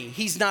for me.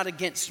 He's not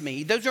against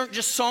me. Those aren't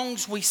just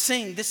songs we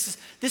sing. This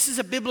is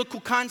a biblical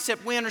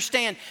concept. We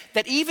understand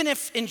that even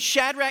if in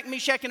Shadrach,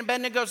 Meshach, and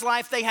Abednego's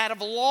life they had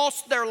have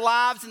lost their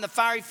lives in the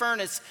fiery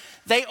furnace,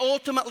 they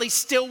ultimately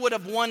still would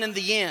have won in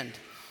the end.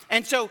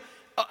 And so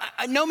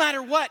no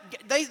matter what,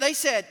 they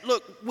said,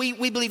 look, we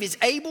believe He's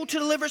able to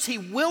deliver us. He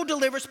will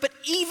deliver us. But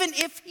even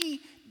if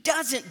He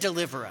doesn't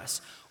deliver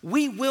us,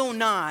 we will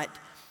not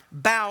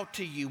bow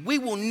to you. We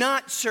will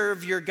not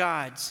serve your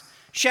gods.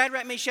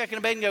 Shadrach, Meshach, and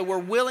Abednego were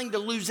willing to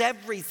lose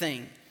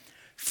everything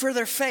for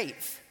their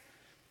faith.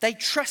 They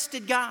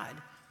trusted God.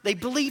 They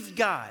believed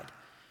God.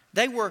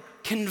 They were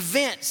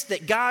convinced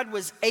that God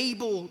was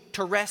able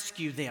to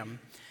rescue them.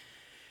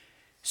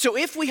 So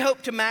if we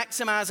hope to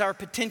maximize our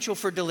potential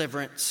for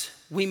deliverance,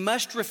 we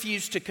must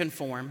refuse to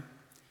conform.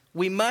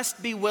 We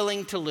must be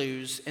willing to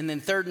lose. And then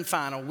third and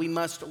final, we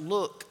must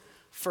look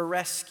for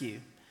rescue.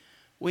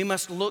 We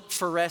must look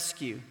for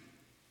rescue.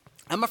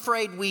 I'm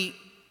afraid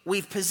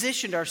we've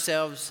positioned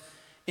ourselves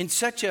in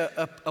such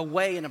a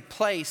way and a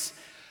place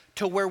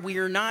to where we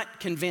are not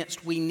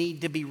convinced we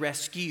need to be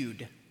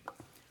rescued.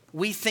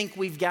 We think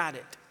we've got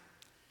it.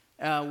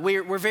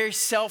 We're very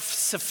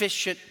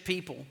self-sufficient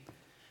people.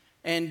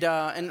 And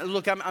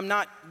look, I'm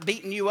not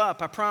beating you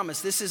up, I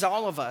promise. This is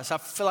all of us. I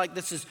feel like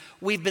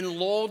we've been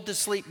lulled to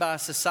sleep by a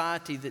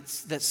society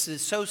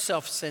that's so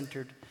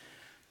self-centered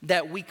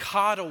that we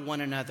coddle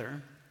one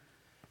another.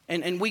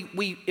 And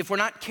we if we're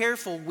not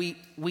careful,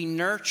 we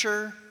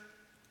nurture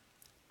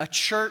a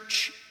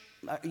church,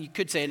 you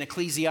could say an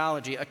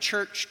ecclesiology, a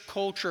church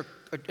culture,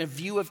 a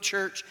view of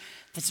church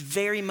that's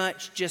very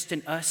much just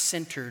an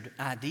us-centered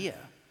idea.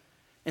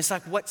 It's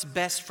like what's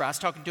best for us. I was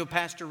talking to a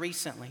pastor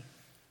recently,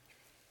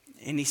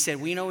 and he said,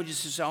 well,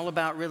 it's all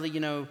about really,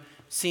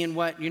 seeing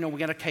what, we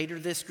got to cater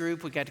to this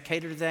group, we got to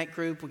cater to that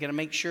group, we got to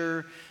make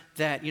sure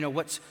that,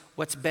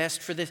 what's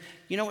best for this.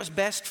 What's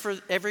best for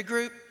every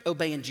group?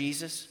 Obeying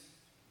Jesus.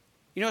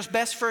 What's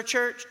best for a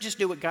church? Just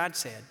do what God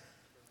said.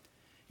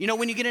 You know,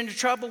 when you get into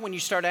trouble, when you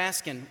start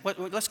asking,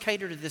 let's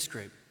cater to this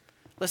group.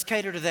 Let's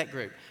cater to that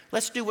group.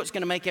 Let's do what's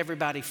going to make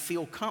everybody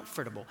feel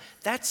comfortable.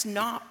 That's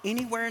not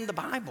anywhere in the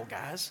Bible,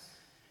 guys.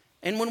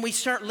 And when we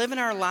start living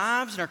our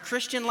lives and our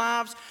Christian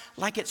lives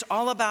like it's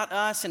all about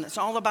us and it's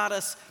all about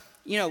us,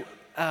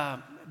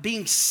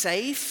 being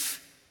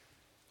safe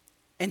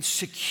and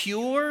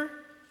secure,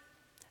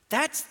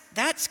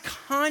 that's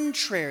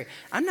contrary.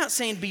 I'm not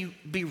saying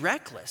be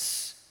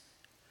reckless,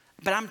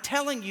 but I'm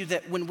telling you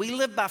that when we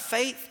live by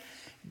faith,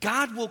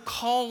 God will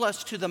call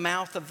us to the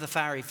mouth of the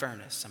fiery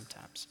furnace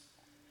sometimes.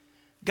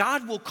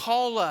 God will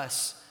call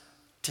us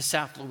to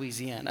South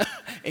Louisiana,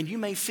 and you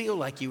may feel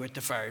like you were at the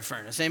fiery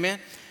furnace, amen?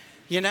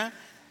 You know,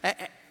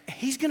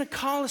 he's going to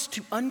call us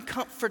to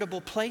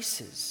uncomfortable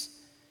places.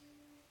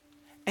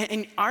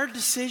 And our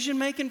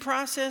decision-making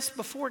process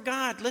before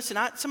God, listen,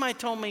 somebody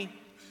told me,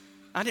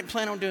 I didn't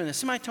plan on doing this.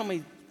 Somebody told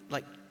me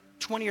like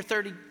 20 or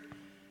 30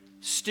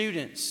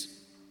 students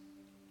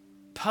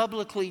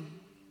publicly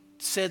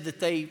said that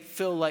they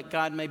feel like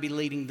God may be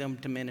leading them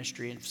to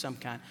ministry of some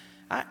kind.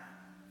 I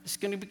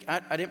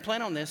didn't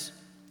plan on this.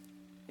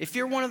 If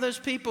you're one of those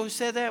people who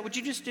said that, would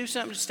you just do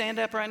something to stand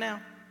up right now?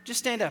 Just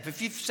stand up.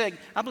 If you've said,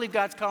 I believe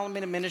God's calling me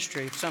to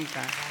ministry of some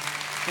kind.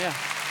 Yeah.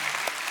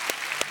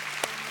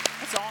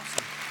 That's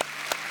awesome.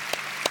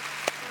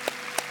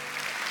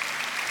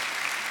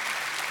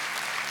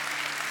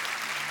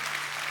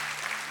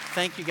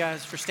 Thank you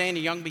guys for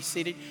standing. Y'all can be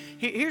seated.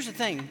 Here's the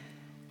thing.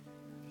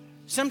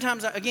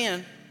 Sometimes,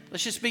 again,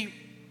 let's just be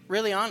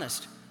really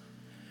honest.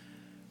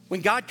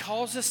 When God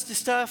calls us to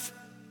stuff,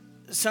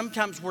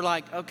 sometimes we're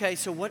like, okay,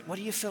 so what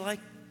do you feel like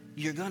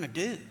you're going to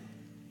do?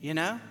 You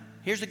know?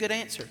 Here's a good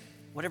answer.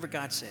 Whatever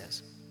God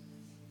says.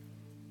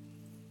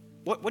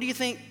 What do you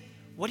think?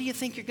 What do you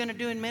think you're going to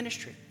do in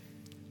ministry?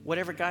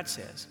 Whatever God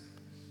says.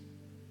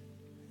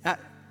 I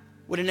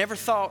would have never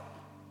thought,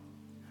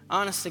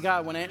 honest to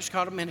God, when I just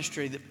called a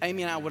ministry, that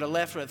Amy and I would have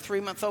left with a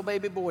 3-month-old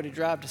baby boy to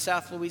drive to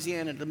South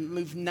Louisiana to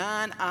move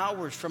 9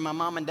 hours from my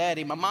mom and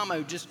daddy. My mama,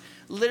 who just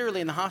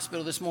literally in the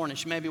hospital this morning,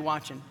 she may be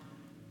watching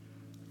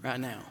right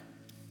now.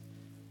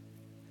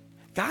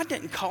 God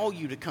didn't call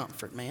you to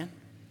comfort, man.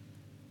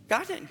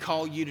 God didn't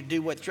call you to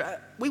do what's right.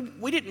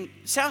 We didn't,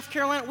 South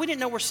Carolina, we didn't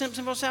know where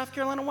Simpsonville, South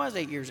Carolina was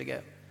 8 years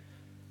ago.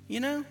 You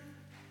know?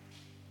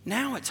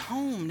 Now it's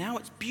home. Now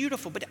it's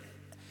beautiful. But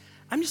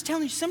I'm just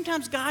telling you,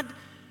 sometimes God,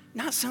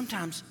 not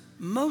sometimes,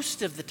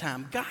 most of the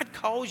time, God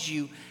calls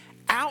you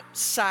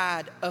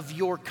outside of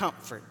your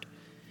comfort.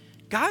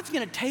 God's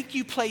going to take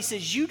you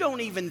places you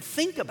don't even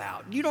think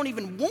about. You don't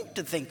even want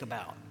to think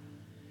about.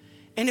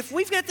 And if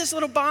we've got this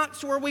little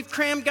box where we've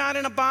crammed God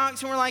in a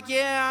box and we're like,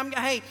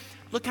 hey,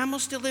 look, I'm going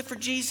to still live for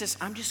Jesus.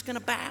 I'm just going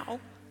to bow.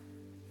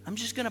 I'm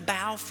just going to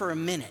bow for a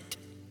minute.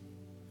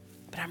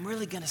 But I'm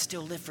really going to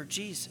still live for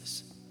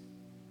Jesus.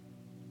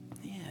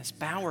 Yes,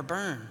 bow or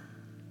burn.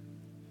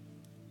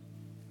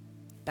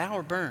 Bow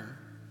or burn.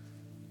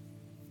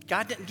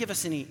 God didn't give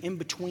us any in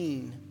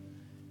between.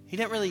 He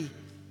didn't really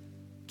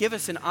give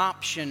us an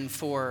option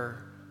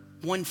for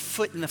 1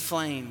 foot in the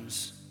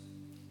flames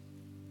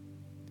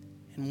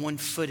and 1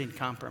 foot in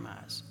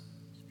compromise.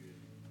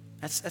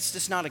 That's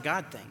just not a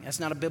God thing.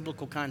 That's not a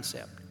biblical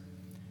concept.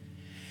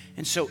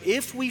 And so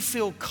if we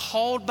feel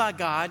called by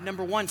God,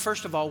 number one,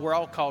 first of all, we're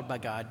all called by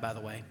God, by the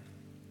way.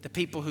 The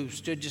people who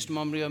stood just a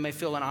moment ago may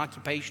feel an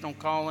occupational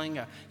calling,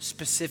 a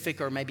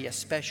specific or maybe a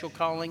special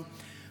calling.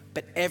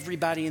 But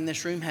everybody in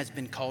this room has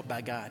been called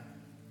by God.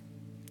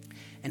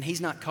 And He's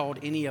not called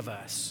any of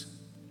us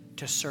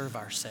to serve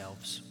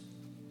ourselves.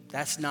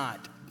 That's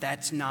not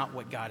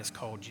what God has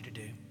called you to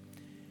do.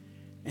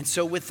 And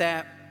so with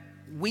that,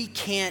 we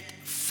can't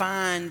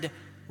find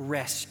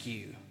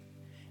rescue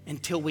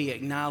until we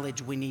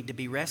acknowledge we need to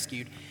be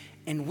rescued.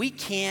 And we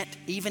can't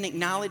even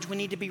acknowledge we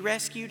need to be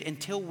rescued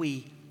until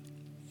we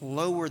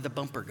lower the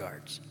bumper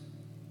guards.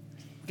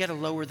 We've got to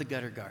lower the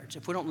gutter guards.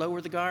 If we don't lower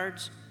the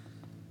guards,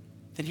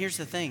 then here's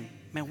the thing.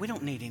 Man, we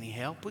don't need any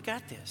help. We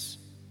got this.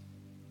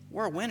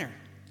 We're a winner.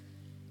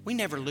 We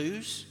never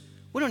lose.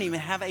 We don't even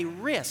have a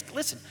risk.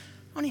 Listen,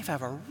 I don't even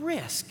have a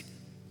risk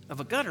of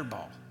a gutter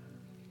ball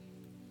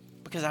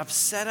because I've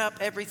set up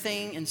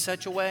everything in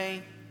such a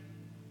way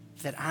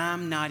that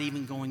I'm not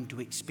even going to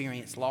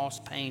experience loss,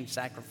 pain,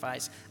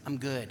 sacrifice. I'm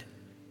good.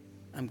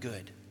 I'm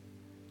good.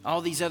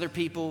 All these other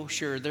people,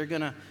 sure, they're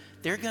gonna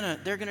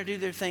do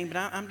their thing, but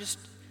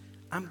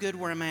I'm good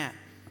where I'm at.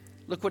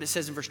 Look what it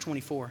says in verse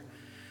 24.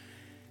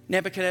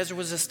 Nebuchadnezzar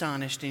was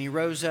astonished, and he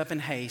rose up in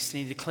haste,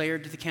 and he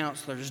declared to the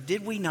counselors,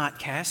 "Did we not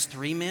cast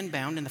 3 men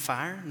bound in the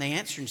fire?" And they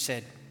answered and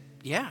said,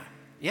 Yeah,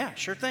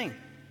 sure thing.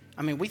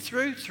 I mean, we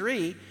threw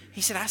 3.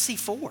 He said, I see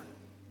 4.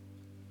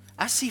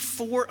 I see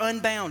 4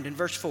 unbound in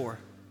verse 4.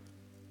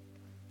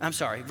 I'm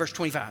sorry, verse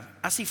 25.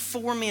 I see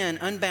 4 men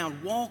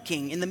unbound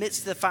walking in the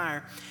midst of the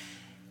fire,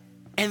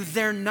 and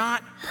they're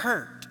not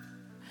hurt.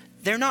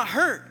 They're not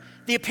hurt.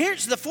 The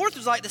appearance of the 4th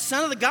was like the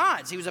son of the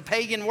gods. He was a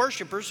pagan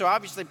worshiper, so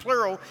obviously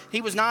plural. He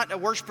was not a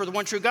worshiper of the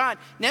one true God.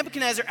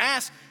 Nebuchadnezzar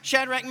asked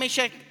Shadrach,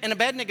 Meshach, and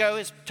Abednego,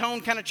 his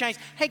tone kind of changed.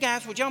 Hey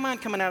guys, would y'all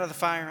mind coming out of the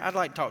fire? I'd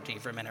like to talk to you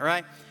for a minute,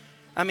 right?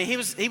 I mean,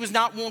 he was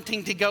not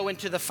wanting to go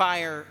into the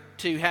fire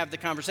to have the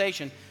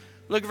conversation.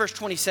 Look at verse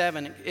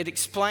 27. It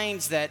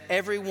explains that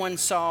everyone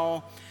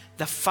saw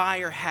the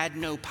fire had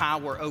no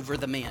power over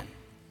the men.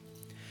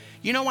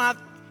 You know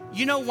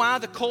why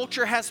the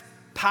culture has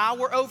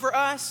power over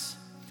us?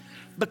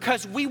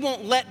 Because we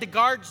won't let the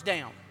guards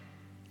down.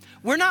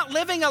 We're not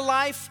living a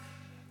life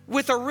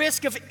with a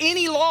risk of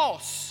any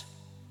loss.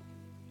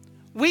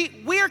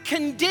 We are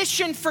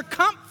conditioned for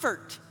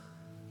comfort.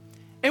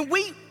 And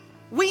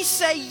we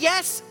say,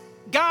 yes,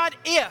 God,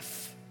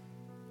 if.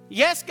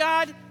 Yes,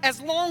 God,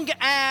 as long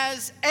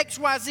as X,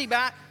 Y, Z.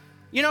 But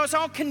it's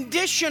all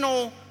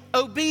conditional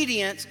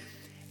obedience.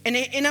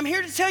 And I'm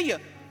here to tell you,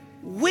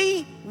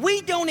 we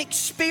don't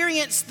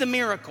experience the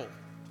miracle.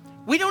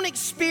 We don't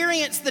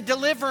experience the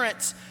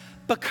deliverance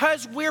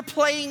because we're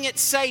playing it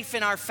safe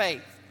in our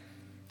faith.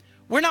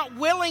 We're not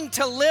willing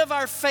to live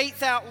our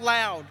faith out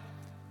loud.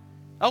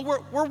 Oh,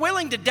 we're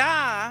willing to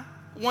die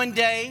one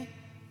day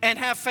and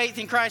have faith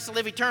in Christ to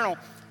live eternal.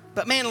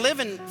 But man,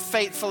 living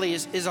faithfully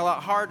is a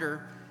lot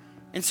harder.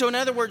 And so in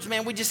other words,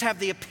 man, we just have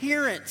the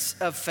appearance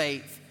of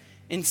faith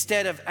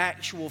instead of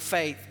actual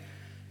faith.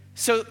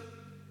 So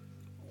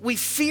we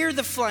fear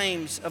the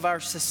flames of our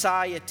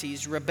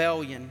society's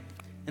rebellion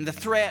and the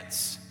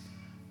threats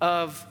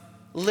of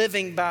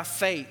living by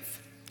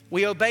faith.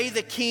 We obey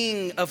the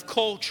king of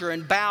culture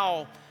and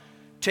bow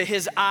to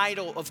his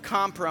idol of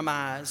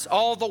compromise.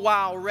 All the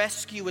while,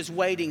 rescue is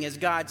waiting as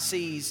God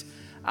sees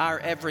our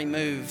every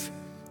move.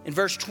 In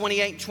verse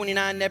 28 and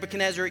 29,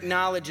 Nebuchadnezzar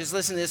acknowledges,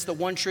 listen to this, the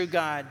one true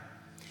God.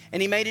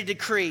 And he made a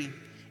decree.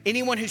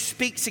 Anyone who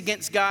speaks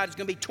against God is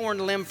going to be torn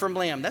limb from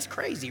limb. That's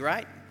crazy,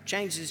 right?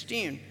 Changed his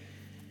tune.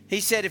 He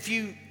said, if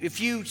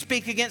you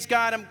speak against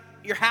God,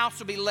 your house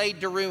will be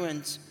laid to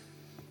ruins.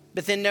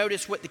 But then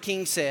notice what the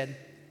king said.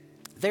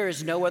 There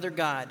is no other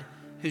God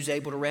who's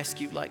able to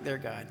rescue like their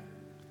God.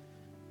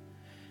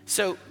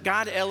 So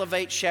God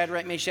elevates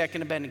Shadrach, Meshach,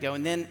 and Abednego.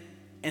 And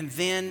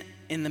then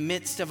in the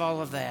midst of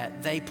all of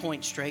that, they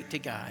point straight to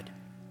God.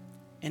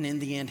 And in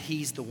the end,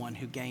 he's the one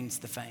who gains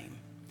the fame.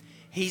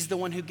 He's the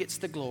one who gets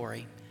the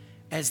glory.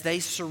 As they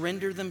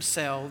surrender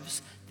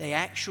themselves, they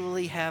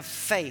actually have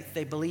faith.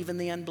 They believe in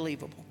the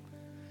unbelievable.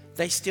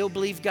 They still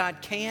believe God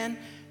can.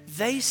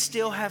 They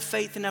still have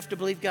faith enough to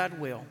believe God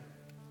will.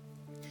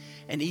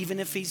 And even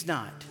if he's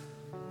not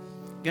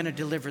going to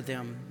deliver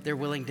them, they're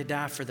willing to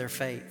die for their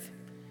faith.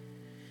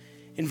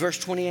 In verse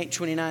 28,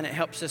 29, it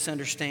helps us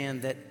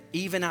understand that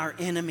even our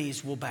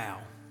enemies will bow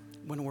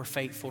when we're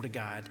faithful to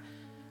God.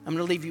 I'm going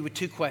to leave you with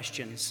two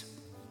questions.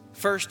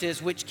 First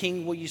is, which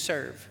king will you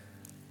serve?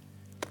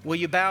 Will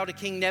you bow to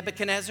King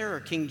Nebuchadnezzar or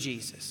King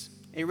Jesus?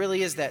 It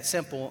really is that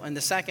simple. And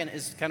the second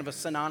is kind of a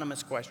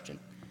synonymous question.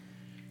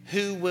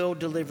 Who will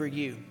deliver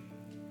you?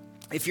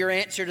 If your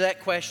answer to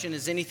that question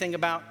is anything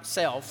about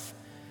self,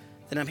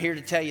 then I'm here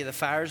to tell you the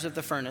fires of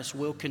the furnace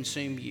will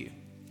consume you.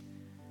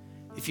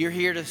 If you're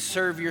here to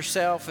serve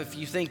yourself, if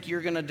you think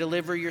you're going to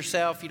deliver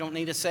yourself, you don't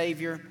need a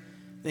Savior,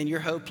 then you're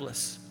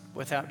hopeless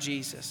without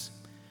Jesus.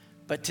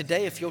 But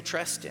today, if you'll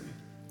trust him,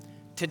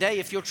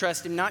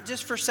 not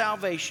just for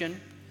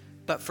salvation,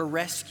 but for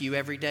rescue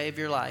every day of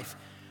your life,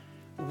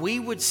 we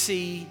would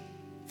see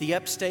the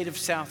upstate of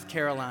South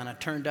Carolina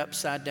turned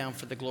upside down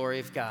for the glory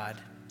of God.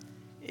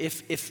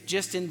 If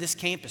just in this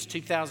campus,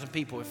 2,000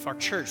 people, if our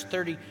church,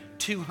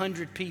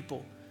 3,200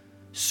 people,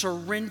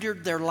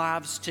 surrendered their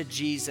lives to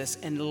Jesus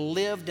and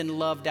lived and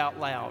loved out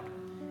loud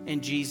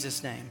in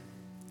Jesus' name,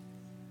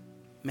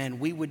 man,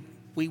 we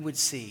would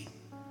see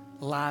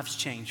lives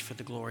change for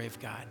the glory of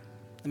God.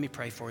 Let me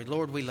pray for you.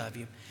 Lord, we love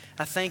you.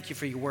 I thank you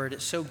for your word.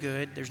 It's so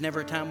good. There's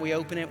never a time we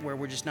open it where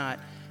we're just not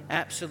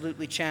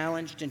absolutely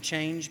challenged and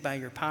changed by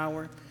your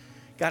power.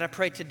 God, I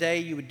pray today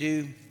you would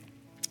do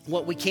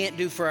what we can't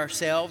do for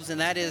ourselves,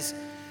 and that is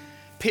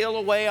peel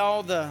away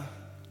all the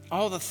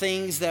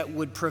things that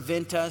would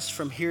prevent us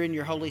from hearing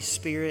your Holy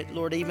Spirit.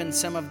 Lord, even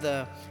some of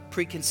the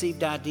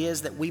preconceived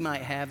ideas that we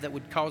might have that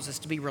would cause us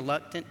to be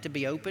reluctant to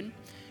be open.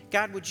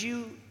 God, would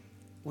you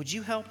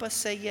help us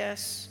say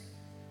yes?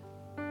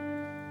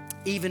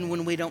 Even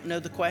when we don't know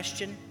the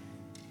question,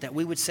 that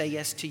we would say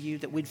yes to you,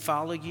 that we'd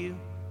follow you,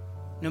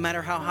 no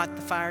matter how hot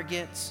the fire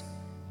gets.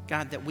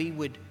 God, that we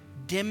would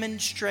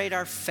demonstrate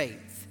our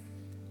faith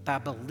by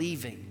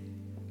believing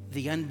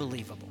the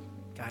unbelievable.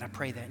 God, I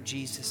pray that in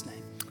Jesus'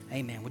 name.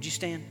 Amen. Would you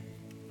stand?